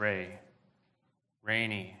gray,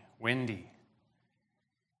 rainy, windy.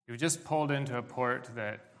 You've just pulled into a port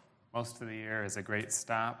that most of the year is a great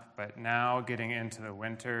stop, but now getting into the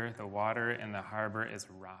winter, the water in the harbor is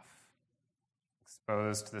rough,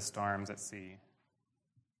 exposed to the storms at sea.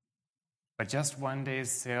 But just one day's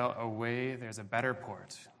sail away, there's a better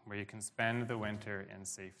port where you can spend the winter in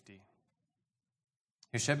safety.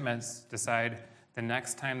 Your shipmates decide the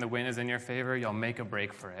next time the wind is in your favor, you'll make a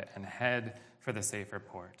break for it and head for the safer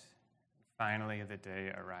port. Finally, the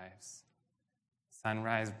day arrives.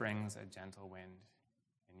 Sunrise brings a gentle wind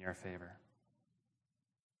in your favor.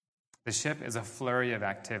 The ship is a flurry of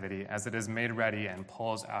activity as it is made ready and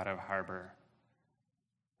pulls out of harbor.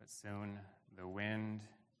 But soon, the wind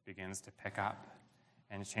begins to pick up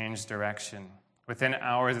and change direction. Within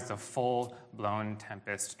hours, it's a full-blown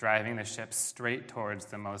tempest, driving the ship straight towards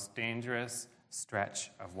the most dangerous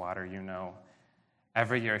stretch of water you know.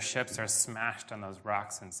 Every year, ships are smashed on those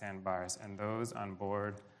rocks and sandbars, and those on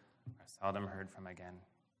board are seldom heard from again.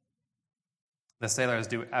 The sailors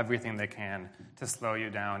do everything they can to slow you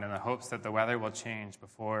down in the hopes that the weather will change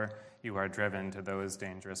before you are driven to those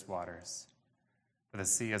dangerous waters. For the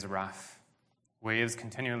sea is rough. Waves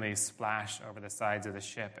continually splash over the sides of the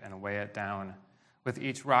ship and weigh it down. With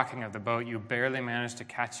each rocking of the boat, you barely manage to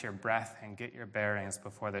catch your breath and get your bearings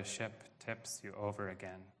before the ship tips you over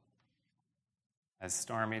again. As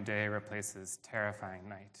stormy day replaces terrifying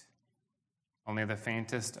night, only the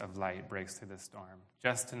faintest of light breaks through the storm,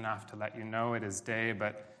 just enough to let you know it is day,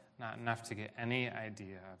 but not enough to get any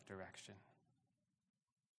idea of direction.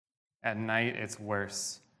 At night, it's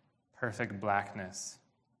worse, perfect blackness,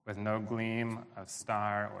 with no gleam of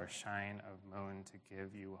star or shine of moon to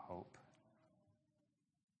give you hope.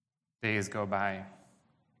 Days go by,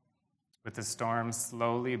 with the storm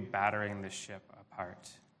slowly battering the ship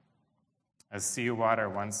apart, as seawater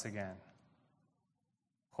once again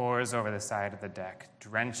pours over the side of the deck,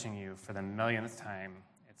 drenching you for the millionth time.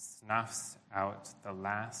 It snuffs out the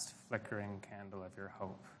last flickering candle of your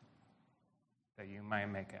hope that you might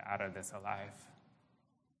make it out of this alive.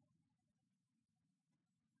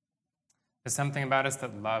 There's something about us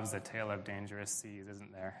that loves a tale of dangerous seas,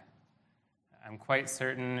 isn't there? I'm quite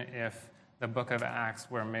certain if the book of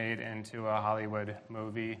Acts were made into a Hollywood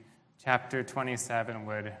movie, chapter 27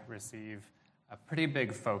 would receive a pretty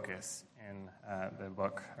big focus in the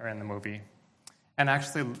book or in the movie. And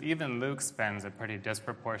actually, even Luke spends a pretty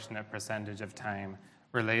disproportionate percentage of time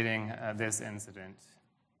relating this incident,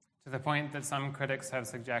 to the point that some critics have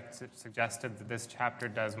suggested that this chapter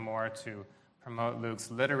does more to promote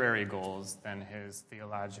Luke's literary goals than his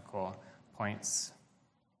theological points.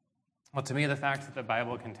 Well, to me, the fact that the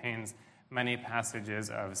Bible contains many passages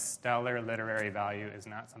of stellar literary value is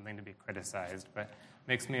not something to be criticized, but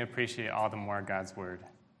makes me appreciate all the more God's word.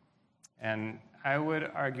 And I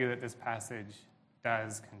would argue that this passage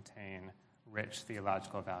does contain rich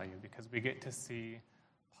theological value because we get to see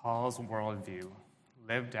Paul's worldview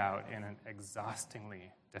lived out in an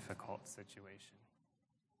exhaustingly difficult situation.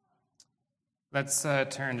 Let's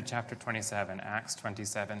turn to chapter 27, Acts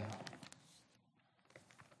 27.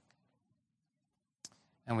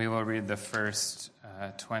 And we will read the first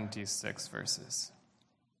 26 verses.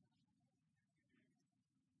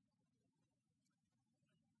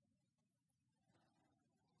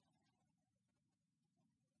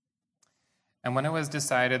 And when it was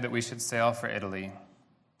decided that we should sail for Italy,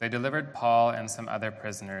 they delivered Paul and some other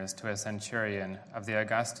prisoners to a centurion of the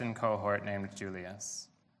Augustan cohort named Julius.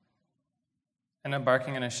 And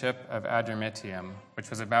embarking in a ship of Adramyttium,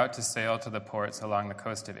 which was about to sail to the ports along the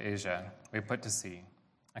coast of Asia, we put to sea,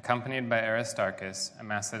 accompanied by Aristarchus, a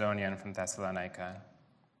Macedonian from Thessalonica.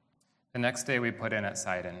 The next day we put in at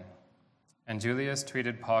Sidon, and Julius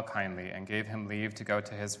treated Paul kindly and gave him leave to go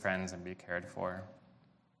to his friends and be cared for.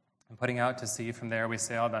 And putting out to sea from there, we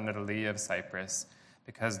sailed under the lee of Cyprus,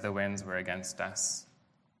 because the winds were against us.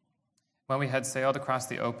 When we had sailed across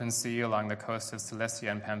the open sea along the coast of Cilicia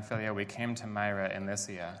and Pamphylia, we came to Myra in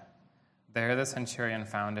Lycia. There the centurion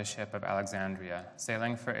found a ship of Alexandria,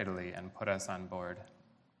 sailing for Italy, and put us on board.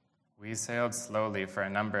 We sailed slowly for a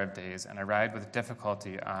number of days and arrived with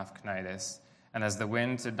difficulty off Cnidus, and as the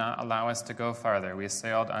wind did not allow us to go farther, we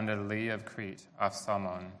sailed under the lee of Crete off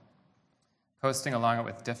Salmon. Coasting along it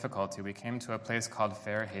with difficulty, we came to a place called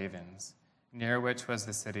Fair Havens, near which was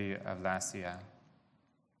the city of Lasea.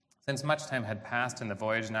 Since much time had passed and the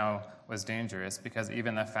voyage now was dangerous, because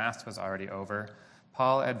even the fast was already over,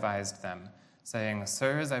 Paul advised them, saying,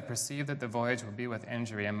 "Sirs, I perceive that the voyage will be with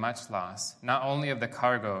injury and much loss, not only of the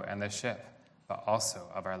cargo and the ship, but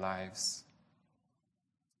also of our lives."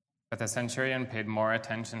 But the centurion paid more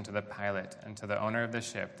attention to the pilot and to the owner of the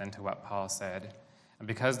ship than to what Paul said. And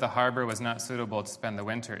because the harbor was not suitable to spend the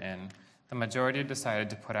winter in, the majority decided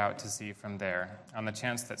to put out to sea from there, on the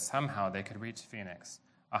chance that somehow they could reach Phoenix,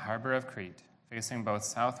 a harbor of Crete, facing both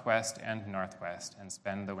southwest and northwest, and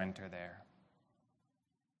spend the winter there.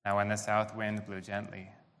 Now when the south wind blew gently,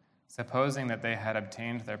 supposing that they had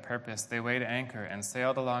obtained their purpose, they weighed anchor and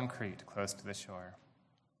sailed along Crete close to the shore.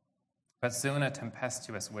 But soon a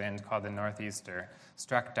tempestuous wind called the northeaster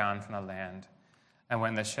struck down from the land, and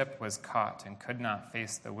when the ship was caught and could not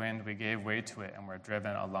face the wind, we gave way to it and were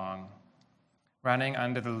driven along. Running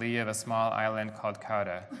under the lee of a small island called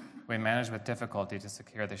Cauda, we managed with difficulty to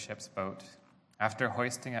secure the ship's boat. After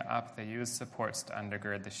hoisting it up, they used supports to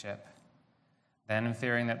undergird the ship. Then,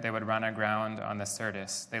 fearing that they would run aground on the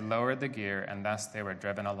Syrtis, they lowered the gear, and thus they were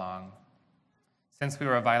driven along. Since we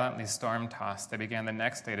were violently storm-tossed, they began the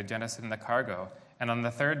next day to jettison the cargo, and on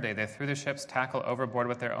the third day they threw the ship's tackle overboard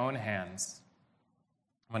with their own hands.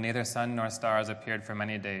 When neither sun nor stars appeared for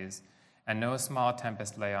many days, and no small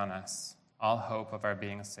tempest lay on us, all hope of our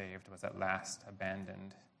being saved was at last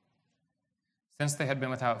abandoned. Since they had been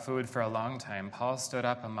without food for a long time, Paul stood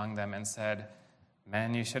up among them and said,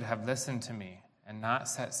 "Men, you should have listened to me, and not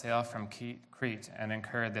set sail from Crete and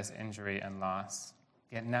incurred this injury and loss.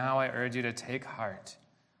 Yet now I urge you to take heart,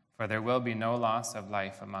 for there will be no loss of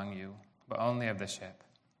life among you, but only of the ship.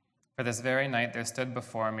 For this very night there stood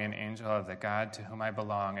before me an angel of the God to whom I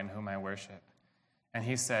belong and whom I worship. And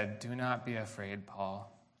he said, 'Do not be afraid,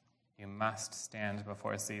 Paul. You must stand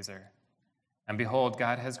before Caesar. And behold,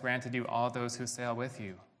 God has granted you all those who sail with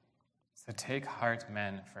you. So take heart,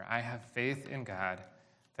 men, for I have faith in God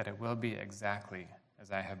that it will be exactly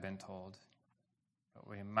as I have been told. But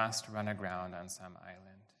we must run aground on some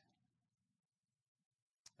island.'"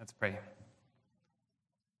 Let's pray.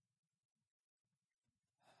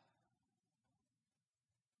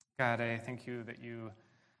 God, I thank you that you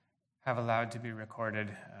have allowed to be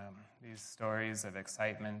recorded these stories of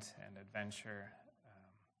excitement and adventure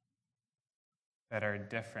that are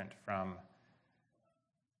different from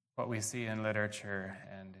what we see in literature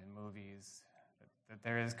and in movies, that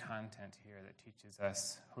there is content here that teaches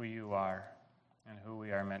us who you are and who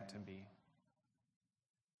we are meant to be.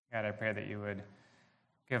 God, I pray that you would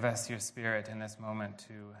give us your Spirit in this moment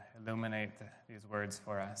to illuminate these words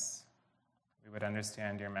for us. We would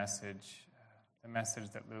understand your message, the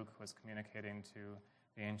message that Luke was communicating to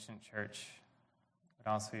the ancient church, but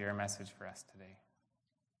also your message for us today.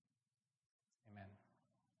 Amen.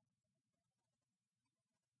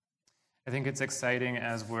 I think it's exciting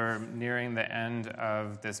as we're nearing the end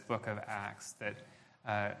of this book of Acts that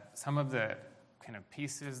some of the kind of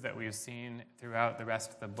pieces that we've seen throughout the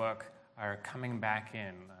rest of the book are coming back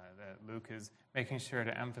in. That Luke is making sure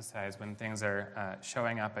to emphasize when things are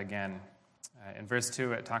showing up again. In verse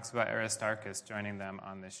 2, it talks about Aristarchus joining them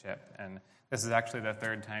on the ship. And this is actually the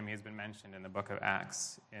third time he's been mentioned in the book of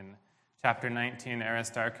Acts. In chapter 19,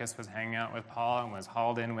 Aristarchus was hanging out with Paul and was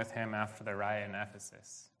hauled in with him after the riot in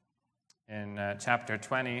Ephesus. In chapter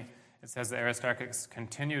 20, it says that Aristarchus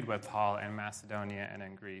continued with Paul in Macedonia and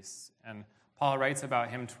in Greece. And Paul writes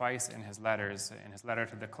about him twice in his letters. In his letter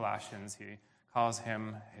to the Colossians, he calls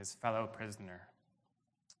him his fellow prisoner.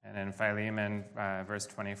 And in Philemon, verse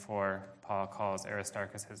 24, Paul calls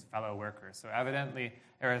Aristarchus his fellow worker. So evidently,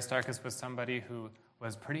 Aristarchus was somebody who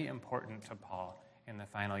was pretty important to Paul in the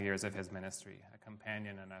final years of his ministry, a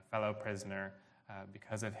companion and a fellow prisoner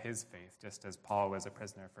because of his faith, just as Paul was a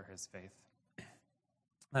prisoner for his faith.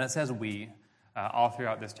 And it says we. All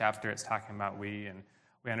throughout this chapter, it's talking about we, and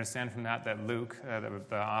we understand from that Luke,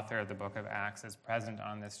 the author of the book of Acts, is present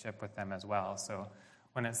on this ship with them as well. So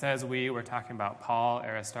when it says we, we're talking about Paul,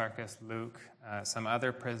 Aristarchus, Luke, some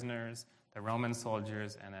other prisoners, the Roman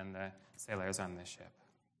soldiers, and then the sailors on the ship.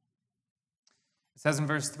 It says in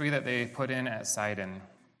verse 3 that they put in at Sidon,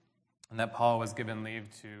 and that Paul was given leave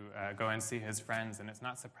to go and see his friends. And it's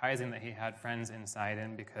not surprising that he had friends in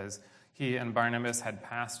Sidon because he and Barnabas had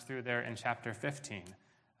passed through there in chapter 15,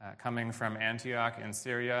 coming from Antioch in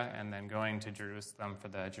Syria and then going to Jerusalem for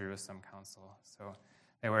the Jerusalem Council. So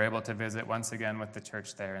they were able to visit once again with the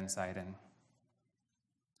church there in Sidon.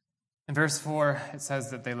 In verse 4, it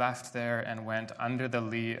says that they left there and went under the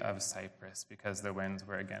lee of Cyprus because the winds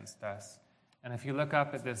were against us. And if you look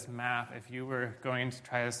up at this map, if you were going to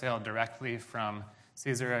try to sail directly from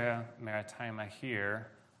Caesarea Maritima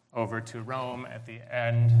here over to Rome at the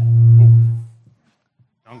end,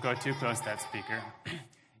 don't go too close to that speaker,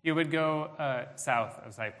 you would go south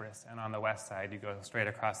of Cyprus, and on the west side, you go straight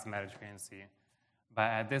across the Mediterranean Sea.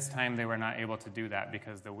 But at this time, they were not able to do that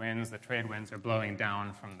because the winds, the trade winds, are blowing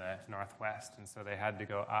down from the northwest, and so they had to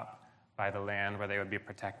go up by the land where they would be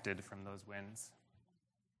protected from those winds.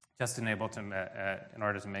 just in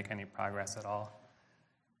order to make any progress at all.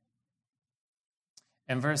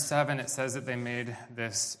 In verse 7, it says that they made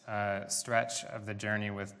this stretch of the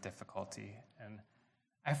journey with difficulty. And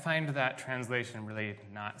I find that translation really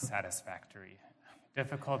not satisfactory.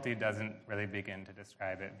 Difficulty doesn't really begin to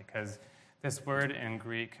describe it, because this word in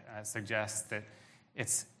Greek suggests that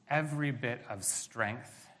it's every bit of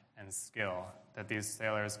strength and skill that these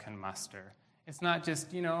sailors can muster. It's not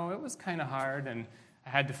just, it was kind of hard and I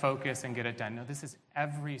had to focus and get it done. No, this is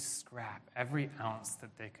every scrap, every ounce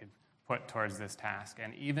that they could put towards this task.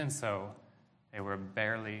 And even so, they were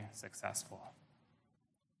barely successful.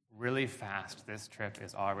 Really fast, this trip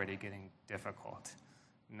is already getting difficult.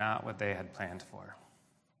 Not what they had planned for.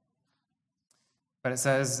 But it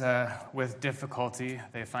says, with difficulty,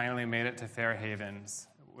 they finally made it to Fair Havens,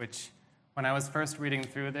 which, when I was first reading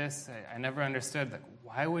through this, I never understood,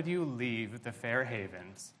 why would you leave the Fair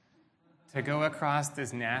Havens to go across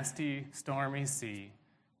this nasty, stormy sea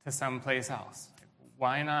to someplace else?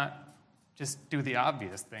 Why not just do the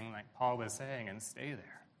obvious thing, like Paul was saying, and stay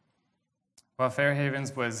there? Well, Fair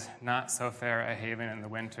Havens was not so fair a haven in the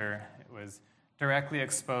winter. It was directly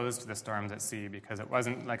exposed to the storms at sea, because it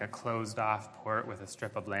wasn't like a closed-off port with a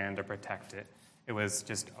strip of land to protect it. It was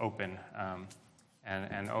just open,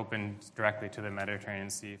 and open directly to the Mediterranean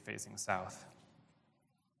Sea facing south.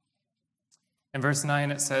 In verse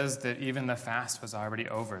 9, it says that even the fast was already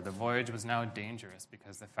over. The voyage was now dangerous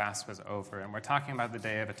because the fast was over. And we're talking about the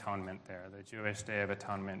Day of Atonement there, the Jewish Day of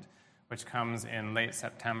Atonement, which comes in late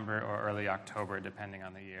September or early October, depending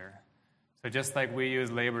on the year. So just like we use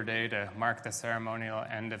Labor Day to mark the ceremonial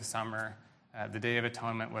end of summer, the Day of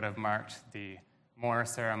Atonement would have marked the more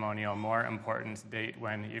ceremonial, more important date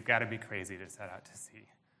when you've got to be crazy to set out to sea.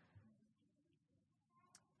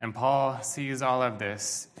 And Paul sees all of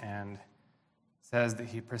this and says that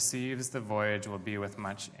he perceives the voyage will be with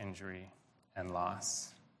much injury and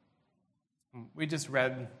loss. We just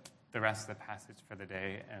read the rest of the passage for the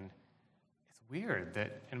day, and it's weird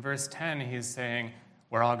that in verse 10 he's saying,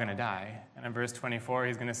 we're all going to die. And in verse 24,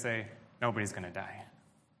 he's going to say, nobody's going to die.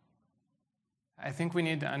 I think we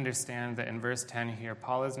need to understand that in verse 10 here,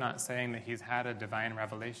 Paul is not saying that he's had a divine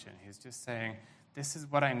revelation. He's just saying, this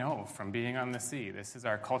is what I know from being on the sea. This is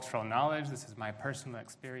our cultural knowledge. This is my personal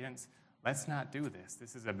experience. Let's not do this.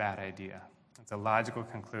 This is a bad idea. It's a logical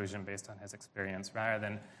conclusion based on his experience rather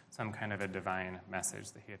than some kind of a divine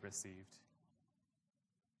message that he had received.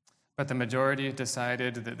 But the majority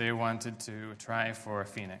decided that they wanted to try for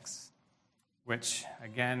Phoenix, which,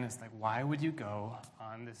 again, is like, why would you go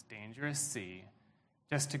on this dangerous sea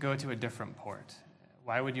just to go to a different port?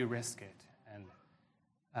 Why would you risk it?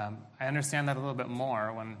 And I understand that a little bit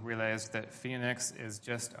more when I realized that Phoenix is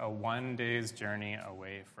just a 1 day's journey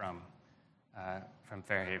away from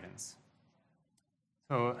Fair Havens.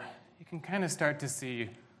 So you can kind of start to see,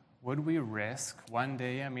 would we risk 1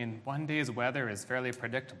 day? I mean, 1 day's weather is fairly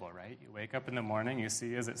predictable, right? You wake up in the morning, you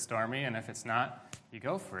see, is it stormy? And if it's not, you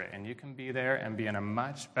go for it. And you can be there and be in a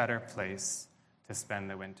much better place to spend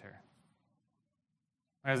the winter.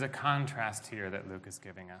 There's a contrast here that Luke is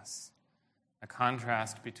giving us. A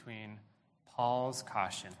contrast between Paul's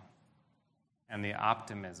caution and the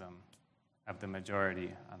optimism of the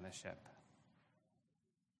majority on the ship.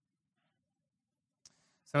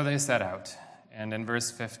 So they set out. And in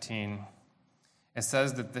verse 15, it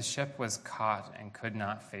says that the ship was caught and could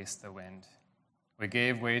not face the wind. We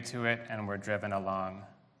gave way to it and were driven along.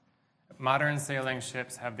 Modern sailing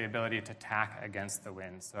ships have the ability to tack against the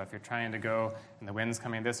wind. So if you're trying to go and the wind's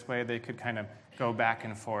coming this way, they could kind of go back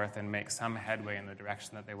and forth and make some headway in the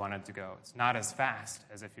direction that they wanted to go. It's not as fast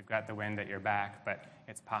as if you've got the wind at your back, but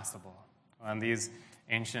it's possible. On these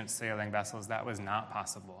ancient sailing vessels, that was not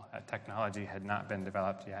possible. That technology had not been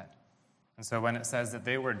developed yet. And so when it says that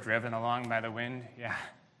they were driven along by the wind,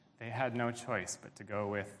 they had no choice but to go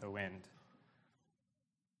with the wind.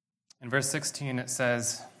 In verse 16, it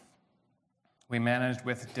says, we managed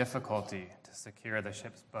with difficulty to secure the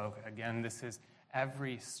ship's boat. Again, this is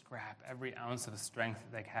every scrap, every ounce of strength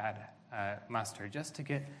they had mustered just to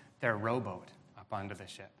get their rowboat up onto the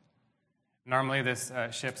ship. Normally, this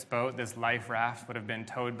ship's boat, this life raft, would have been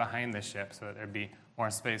towed behind the ship so that there'd be more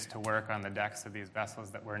space to work on the decks of these vessels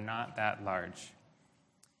that were not that large.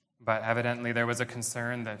 But evidently, there was a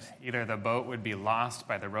concern that either the boat would be lost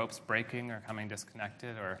by the ropes breaking or coming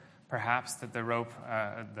disconnected, or perhaps that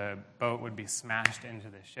the boat would be smashed into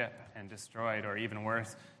the ship and destroyed, or even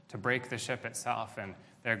worse, to break the ship itself. And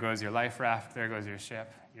there goes your life raft, there goes your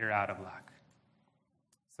ship, you're out of luck.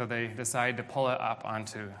 So they decide to pull it up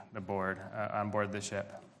onto the board, on board the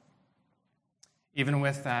ship. Even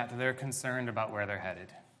with that, they're concerned about where they're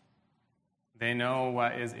headed. They know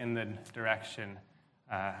what is in the direction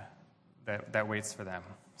that waits for them,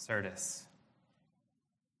 Sardis.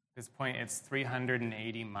 At this point, it's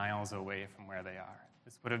 380 miles away from where they are.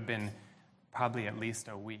 This would have been probably at least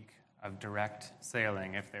a week of direct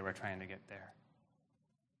sailing if they were trying to get there.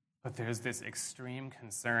 But there's this extreme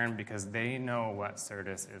concern because they know what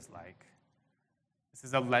Sardis is like. This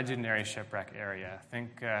is a legendary shipwreck area.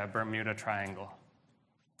 Think Bermuda Triangle.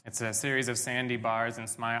 It's a series of sandy bars and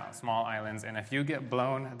small islands, and if you get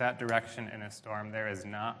blown that direction in a storm, there is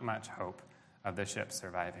not much hope of the ship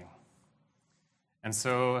surviving. And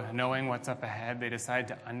so, knowing what's up ahead, they decide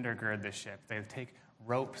to undergird the ship. They take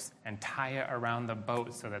ropes and tie it around the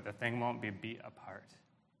boat so that the thing won't be beat apart.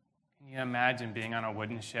 Can you imagine being on a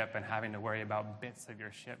wooden ship and having to worry about bits of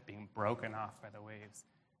your ship being broken off by the waves?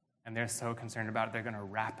 And they're so concerned about it, they're going to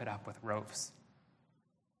wrap it up with ropes.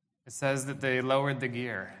 It says that they lowered the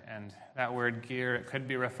gear, and that word gear, it could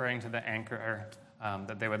be referring to the anchor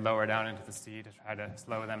that they would lower down into the sea to try to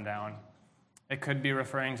slow them down. It could be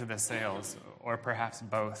referring to the sails, or perhaps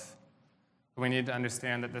both. We need to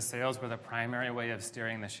understand that the sails were the primary way of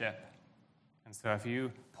steering the ship. And so if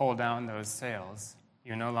you pull down those sails,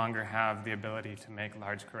 you no longer have the ability to make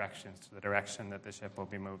large corrections to the direction that the ship will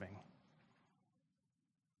be moving.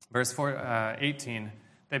 Verse 18,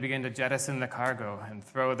 they begin to jettison the cargo and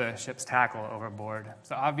throw the ship's tackle overboard.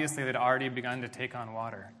 So obviously they'd already begun to take on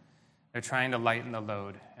water. They're trying to lighten the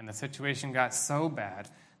load. And the situation got so bad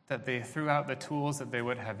that they threw out the tools that they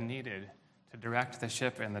would have needed to direct the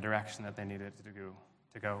ship in the direction that they needed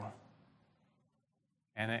to go.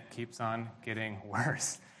 And it keeps on getting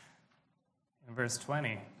worse. In verse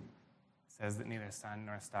 20, it says that neither sun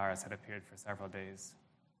nor stars had appeared for several days.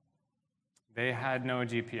 They had no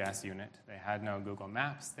GPS unit. They had no Google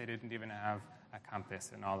Maps. They didn't even have a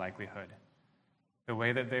compass in all likelihood. The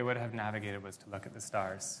way that they would have navigated was to look at the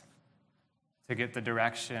stars, to get the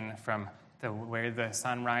direction from the way the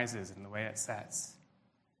sun rises and the way it sets.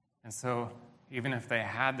 And so even if they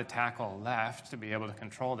had the tackle left to be able to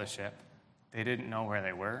control the ship, they didn't know where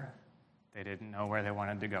they were. They didn't know where they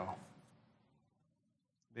wanted to go.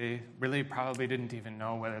 They really probably didn't even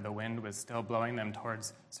know whether the wind was still blowing them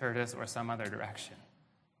towards Sardis or some other direction.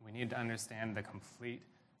 We need to understand the complete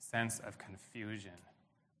sense of confusion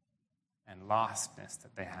and lostness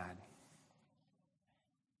that they had.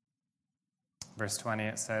 Verse 20,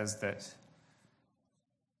 it says that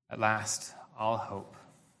at last all hope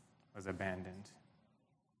was abandoned.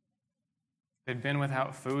 They'd been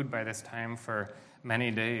without food by this time for many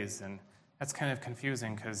days, and that's kind of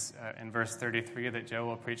confusing because in verse 33 that Joe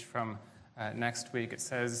will preach from next week, it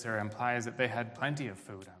says or implies that they had plenty of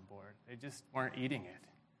food on board. They just weren't eating it.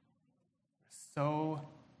 They're so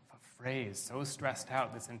afraid, so stressed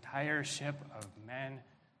out, this entire ship of men,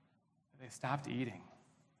 they stopped eating.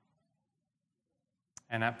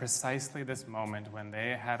 And at precisely this moment when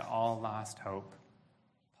they had all lost hope,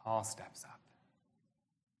 Paul steps up.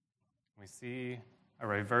 We see a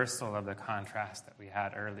reversal of the contrast that we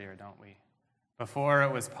had earlier, don't we? Before,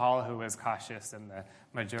 it was Paul who was cautious and the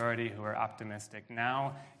majority who were optimistic.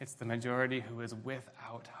 Now, it's the majority who is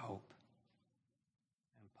without hope.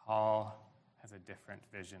 And Paul has a different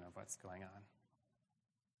vision of what's going on.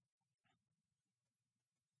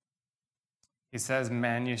 He says,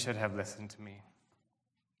 "Men, you should have listened to me,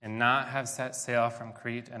 and not have set sail from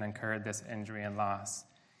Crete and incurred this injury and loss.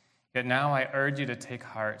 Yet now I urge you to take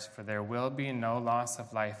heart, for there will be no loss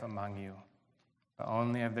of life among you, but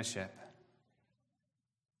only of the ship.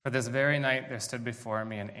 For this very night there stood before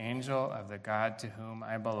me an angel of the God to whom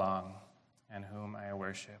I belong and whom I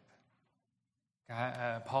worship."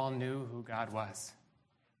 Paul knew who God was.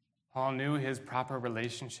 Paul knew his proper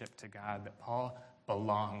relationship to God, that Paul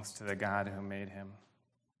belongs to the God who made him.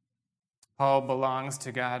 Paul belongs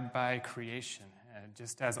to God by creation,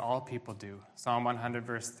 just as all people do. Psalm 100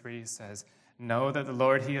 verse 3 says, "Know that the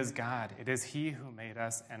Lord, he is God. It is he who made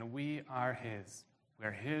us, and we are his.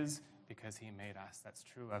 We're his because he made us." That's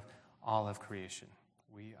true of all of creation.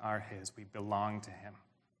 We are his. We belong to him.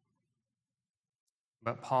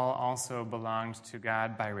 But Paul also belonged to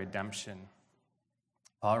God by redemption.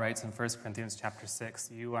 Paul writes in 1 Corinthians chapter 6,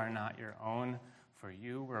 "You are not your own, for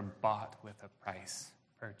you were bought with a price,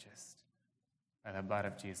 purchased by the blood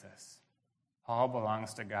of Jesus." Paul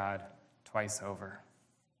belongs to God twice over.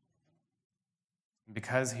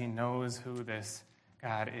 Because he knows who this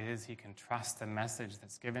God is, he can trust the message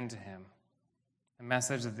that's given to him. The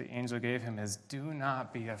message that the angel gave him is, "Do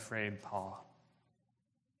not be afraid, Paul."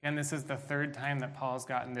 Again, this is the third time that Paul's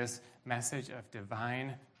gotten this message of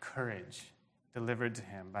divine courage delivered to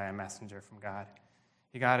him by a messenger from God.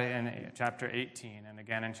 He got it in chapter 18 and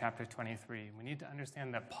again in chapter 23. We need to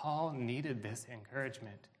understand that Paul needed this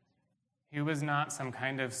encouragement. He was not some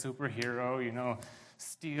kind of superhero,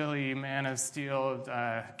 steely man of steel,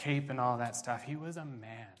 cape and all that stuff. He was a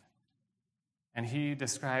man. And he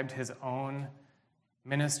described his own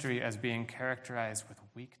ministry as being characterized with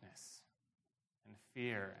weakness and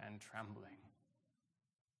fear and trembling.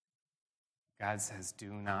 God says,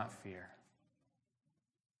 do not fear.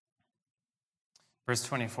 Verse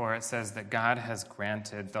 24, it says that God has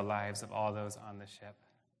granted the lives of all those on the ship.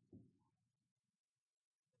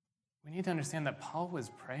 We need to understand that Paul was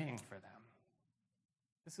praying for them.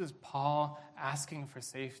 This is Paul asking for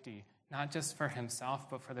safety, not just for himself,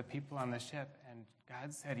 but for the people on the ship. And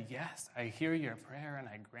God said, yes, I hear your prayer and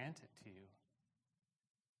I grant it to you.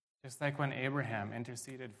 Just like when Abraham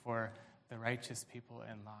interceded for the righteous people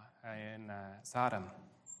in Sodom.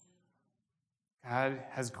 God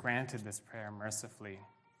has granted this prayer mercifully.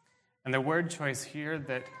 And the word choice here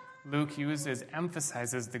that Luke uses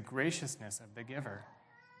emphasizes the graciousness of the giver.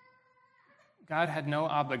 God had no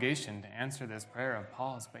obligation to answer this prayer of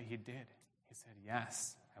Paul's, but he did. He said,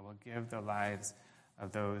 yes, I will give the lives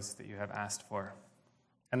of those that you have asked for.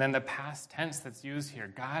 And then the past tense that's used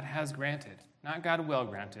here, God has granted. Not God will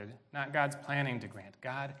granted, not God's planning to grant.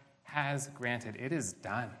 God has granted. It is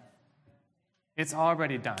done. It's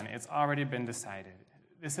already done. It's already been decided.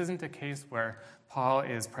 This isn't a case where Paul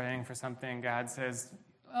is praying for something. God says,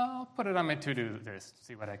 I'll put it on my to-do list,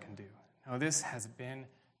 see what I can do. No, this has been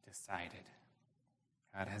decided.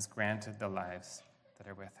 God has granted the lives that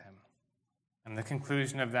are with him. And the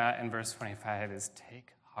conclusion of that in verse 25 is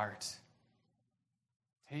take heart.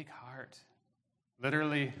 Take heart.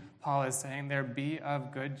 Literally, Paul is saying there, be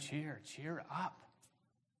of good cheer. Cheer up.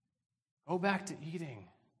 Go back to eating.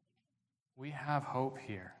 We have hope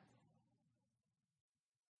here.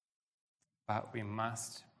 But we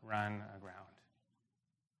must run aground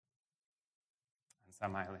on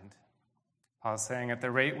some island. Paul's saying at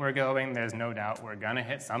the rate we're going, there's no doubt we're going to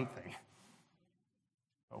hit something.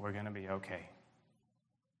 But we're going to be okay.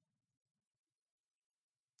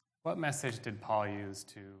 What message did Paul use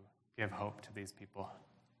to give hope to these people?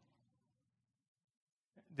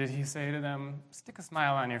 Did he say to them, stick a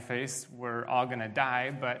smile on your face, we're all going to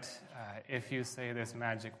die, but if you say this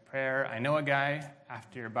magic prayer, I know a guy,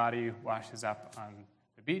 after your body washes up on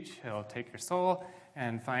the beach, he'll take your soul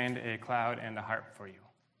and find a cloud and a harp for you. Is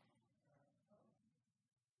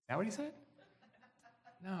that what he said?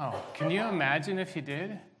 No. Can you imagine if he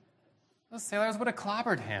did? Those sailors would have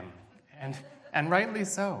clobbered him, and rightly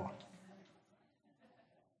so.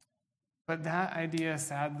 But that idea,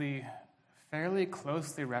 sadly, fairly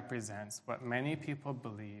closely represents what many people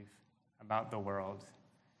believe about the world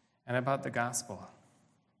and about the gospel.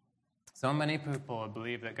 So many people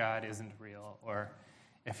believe that God isn't real, or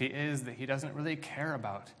if he is, that he doesn't really care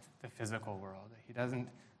about the physical world, that he doesn't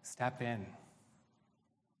step in.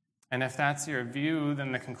 And if that's your view,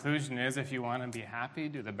 then the conclusion is if you want to be happy,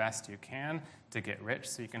 do the best you can to get rich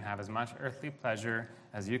so you can have as much earthly pleasure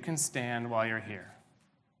as you can stand while you're here.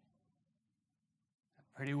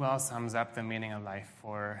 Pretty well sums up the meaning of life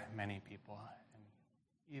for many people,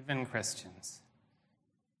 and even Christians.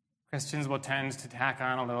 Christians will tend to tack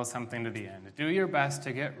on a little something to the end. Do your best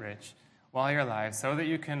to get rich while you're alive so that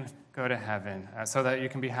you can go to heaven, so that you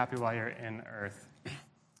can be happy while you're in earth.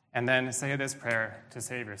 And then say this prayer to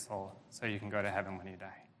save your soul so you can go to heaven when you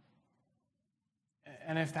die.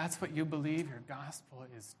 And if that's what you believe, your gospel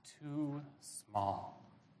is too small.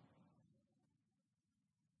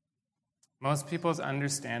 Most people's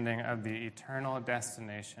understanding of the eternal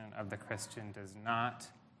destination of the Christian does not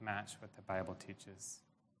match what the Bible teaches.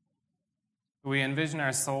 We envision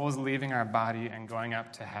our souls leaving our body and going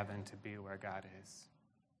up to heaven to be where God is.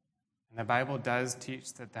 And the Bible does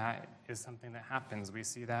teach that that is something that happens. We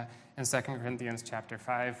see that in 2 Corinthians chapter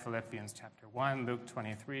 5, Philippians chapter 1, Luke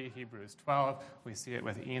 23, Hebrews 12. We see it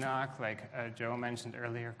with Enoch, like Joe mentioned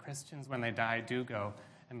earlier. Christians, when they die, do go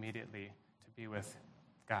immediately to be with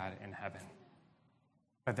God in heaven.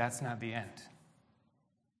 But that's not the end.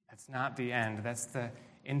 That's not the end. That's the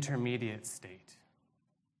intermediate state.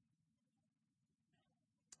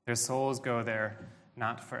 Their souls go there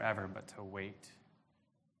not forever, but to wait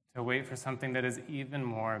for something that is even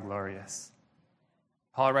more glorious.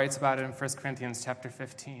 Paul writes about it in 1 Corinthians chapter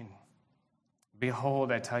 15.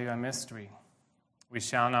 Behold, I tell you a mystery. We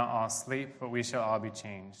shall not all sleep, but we shall all be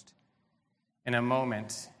changed. In a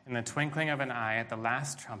moment, in the twinkling of an eye, at the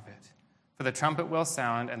last trumpet. For the trumpet will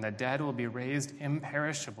sound, and the dead will be raised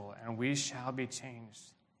imperishable, and we shall be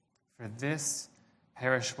changed. For this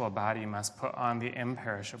perishable body must put on the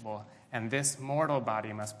imperishable, and this mortal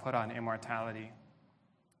body must put on immortality.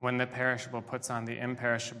 When the perishable puts on the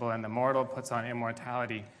imperishable and the mortal puts on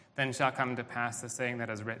immortality, then shall come to pass the saying that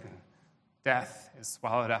is written, death is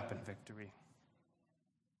swallowed up in victory.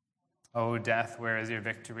 O death, where is your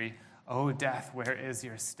victory? O death, where is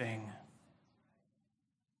your sting?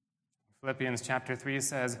 Philippians chapter 3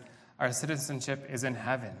 says, our citizenship is in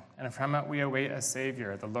heaven, and from it we await a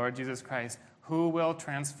Savior, the Lord Jesus Christ, who will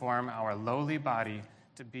transform our lowly body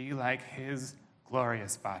to be like his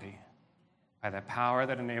glorious body, by the power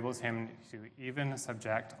that enables him to even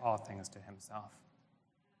subject all things to himself.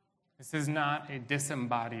 This is not a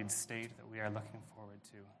disembodied state that we are looking forward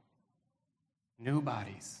to. New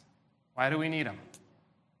bodies. Why do we need them?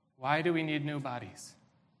 Why do we need new bodies?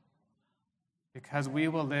 Because we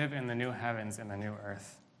will live in the new heavens and the new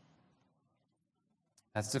earth.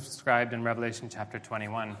 That's described in Revelation chapter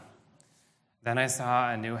 21. Then I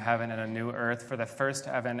saw a new heaven and a new earth, for the first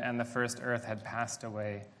heaven and the first earth had passed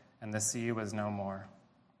away, and the sea was no more.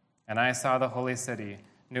 And I saw the holy city,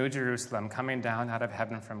 New Jerusalem, coming down out of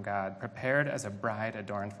heaven from God, prepared as a bride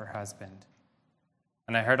adorned for her husband.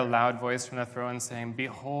 And I heard a loud voice from the throne saying,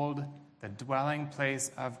 behold, the dwelling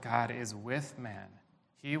place of God is with man.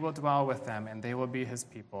 He will dwell with them, and they will be his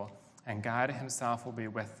people, and God himself will be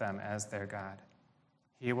with them as their God.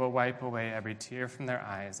 He will wipe away every tear from their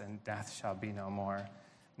eyes, and death shall be no more.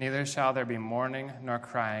 Neither shall there be mourning, nor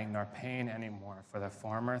crying, nor pain anymore, for the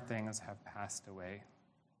former things have passed away.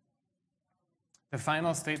 The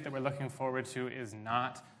final state that we're looking forward to is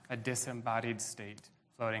not a disembodied state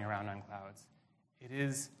floating around on clouds. It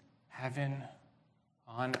is heaven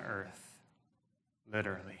on earth,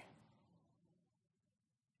 literally.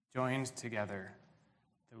 Joined together,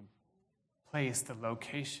 the place, the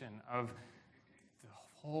location of the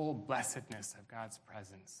whole blessedness of God's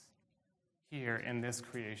presence here in this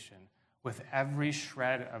creation, with every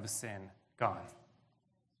shred of sin gone,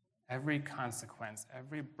 every consequence,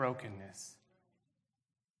 every brokenness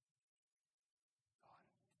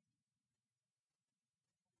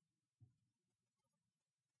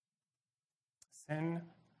gone. Sin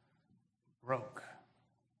broke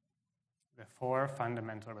the four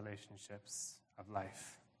fundamental relationships of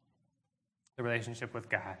life: the relationship with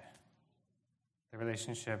God, the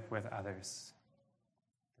relationship with others,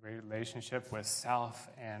 the relationship with self,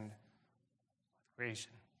 and with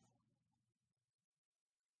creation.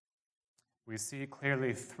 We see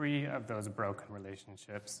clearly three of those broken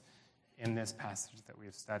relationships in this passage that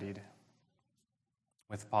we've studied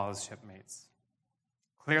with Paul's shipmates.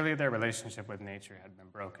 Clearly, their relationship with nature had been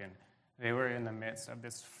broken. They were in the midst of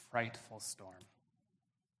this frightful storm.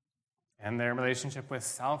 And their relationship with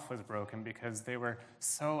self was broken because they were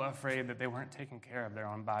so afraid that they weren't taking care of their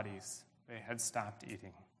own bodies. They had stopped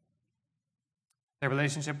eating. Their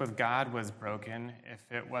relationship with God was broken.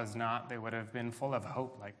 If it was not, they would have been full of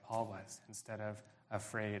hope like Paul was, instead of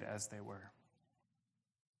afraid as they were.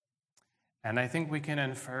 And I think we can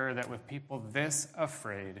infer that with people this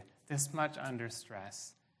afraid, this much under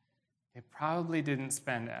stress, they probably didn't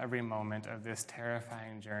spend every moment of this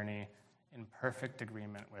terrifying journey in perfect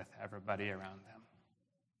agreement with everybody around them.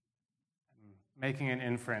 I'm making an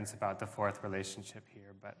inference about the fourth relationship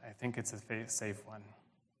here, but I think it's a safe one.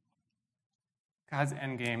 God's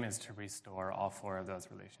end game is to restore all four of those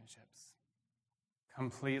relationships,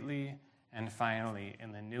 completely and finally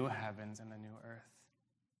in the new heavens and the new earth.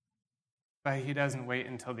 But he doesn't wait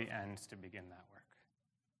until the end to begin that work.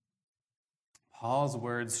 Paul's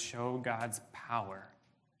words show God's power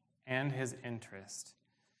and his interest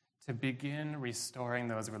to begin restoring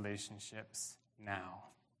those relationships now.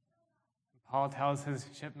 Paul tells his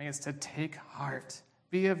shipmates to take heart,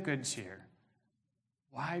 be of good cheer.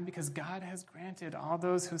 Why? Because God has granted all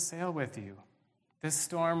those who sail with you. This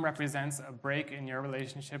storm represents a break in your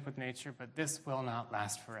relationship with nature, but this will not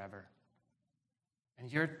last forever.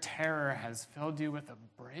 And your terror has filled you with a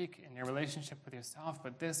break in your relationship with yourself,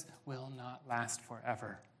 but this will not last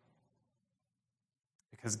forever.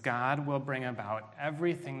 Because God will bring about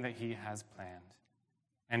everything that he has planned,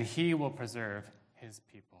 and he will preserve his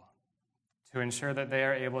people to ensure that they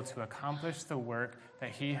are able to accomplish the work that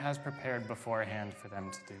he has prepared beforehand for them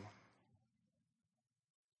to do.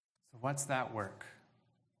 So what's that work?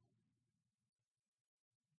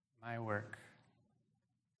 My work,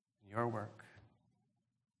 your work,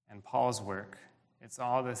 and Paul's work, it's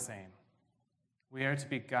all the same. We are to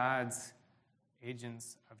be God's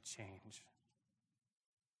agents of change,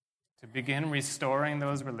 to begin restoring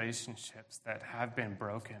those relationships that have been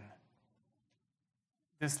broken.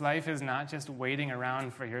 This life is not just waiting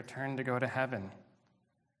around for your turn to go to heaven.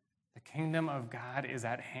 The kingdom of God is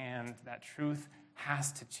at hand. That truth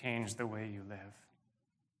has to change the way you live.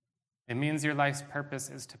 It means your life's purpose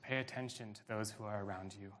is to pay attention to those who are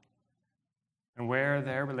around you and where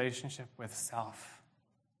their relationship with self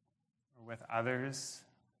or with others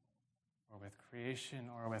or with creation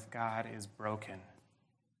or with God is broken.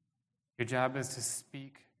 Your job is to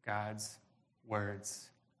speak God's words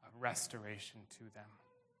of restoration to them.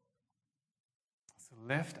 So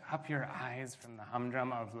lift up your eyes from the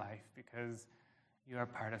humdrum of life because you are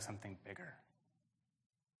part of something bigger.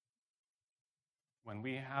 When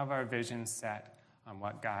we have our vision set on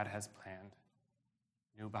what God has planned,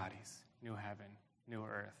 new bodies, new heaven, new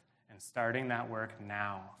earth, and starting that work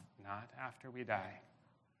now, not after we die,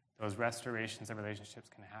 those restorations of relationships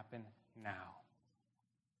can happen now.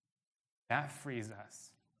 That frees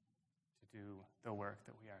us to do the work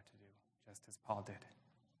that we are to do, just as Paul did.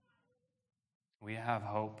 We have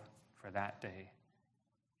hope for that day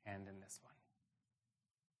and in this one.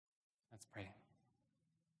 Let's pray.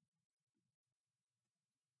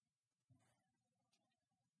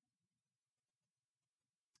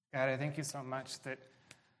 God, I thank you so much that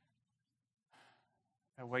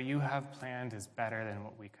what you have planned is better than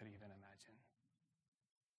what we could even imagine.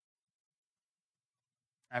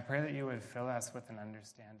 I pray that you would fill us with an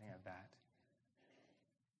understanding of that.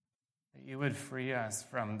 That you would free us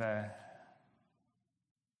from the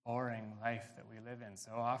boring life that we live in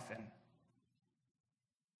so often.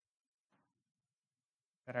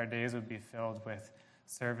 That our days would be filled with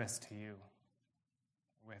service to you,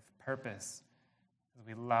 with purpose, as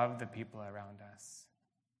we love the people around us,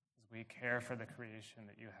 as we care for the creation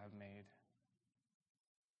that you have made,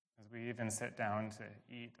 as we even sit down to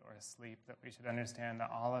eat or sleep, that we should understand that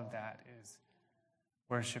all of that is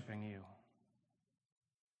worshiping you,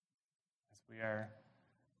 as we are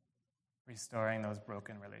restoring those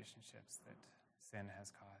broken relationships that sin has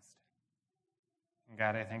caused. And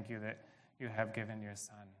God, I thank you that you have given your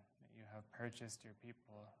Son, that you have purchased your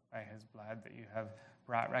people by his blood, that you have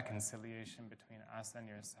brought reconciliation between us and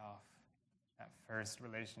yourself, that first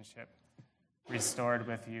relationship restored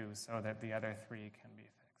with you so that the other three can be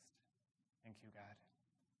fixed. Thank you, God.